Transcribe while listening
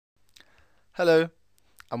Hello,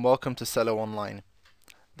 and welcome to Cello Online.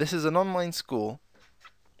 This is an online school.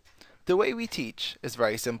 The way we teach is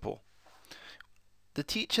very simple. The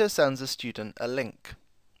teacher sends a student a link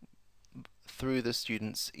through the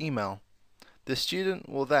student's email. The student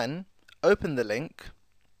will then open the link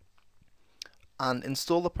and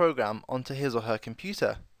install the program onto his or her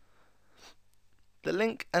computer. The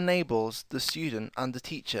link enables the student and the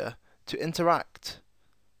teacher to interact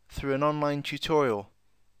through an online tutorial.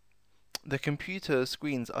 The computer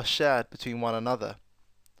screens are shared between one another.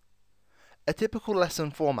 A typical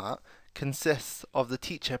lesson format consists of the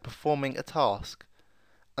teacher performing a task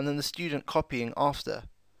and then the student copying after,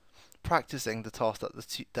 practicing the task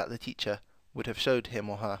that the teacher would have showed him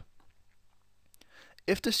or her.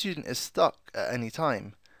 If the student is stuck at any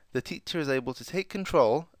time, the teacher is able to take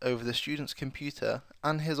control over the student's computer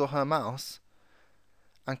and his or her mouse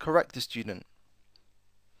and correct the student.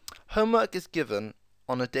 Homework is given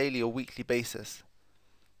on a daily or weekly basis,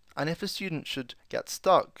 and if a student should get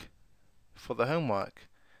stuck for the homework,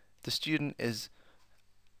 the student is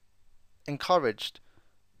encouraged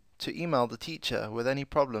to email the teacher with any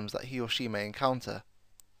problems that he or she may encounter.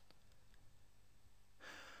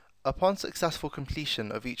 Upon successful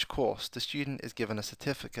completion of each course, the student is given a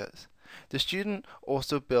certificate. The student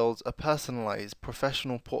also builds a personalized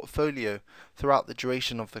professional portfolio throughout the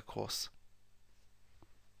duration of the course.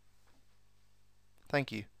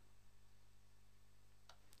 Thank you.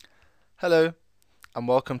 Hello, and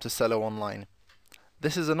welcome to Cello Online.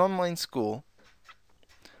 This is an online school.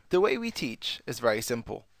 The way we teach is very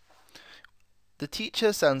simple. The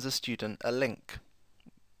teacher sends a student a link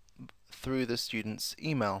through the student's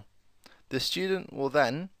email. The student will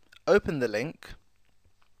then open the link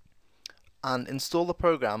and install the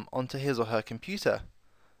program onto his or her computer.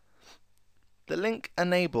 The link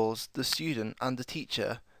enables the student and the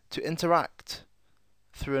teacher to interact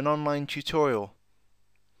through an online tutorial.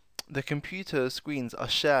 The computer screens are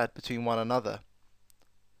shared between one another.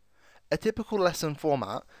 A typical lesson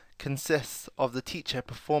format consists of the teacher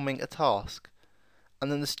performing a task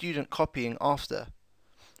and then the student copying after,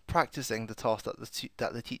 practicing the task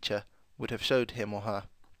that the teacher would have showed him or her.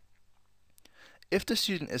 If the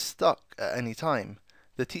student is stuck at any time,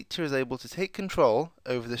 the teacher is able to take control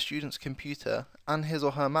over the student's computer and his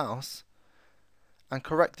or her mouse and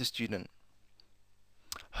correct the student.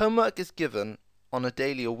 Homework is given on a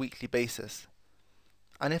daily or weekly basis,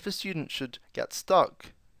 and if a student should get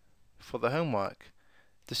stuck for the homework,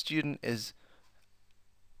 the student is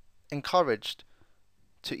encouraged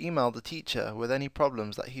to email the teacher with any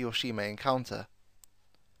problems that he or she may encounter.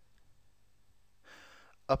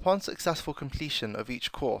 Upon successful completion of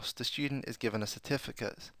each course, the student is given a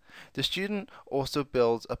certificate. The student also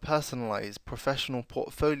builds a personalized professional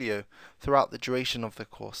portfolio throughout the duration of the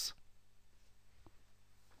course.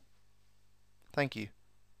 Thank you.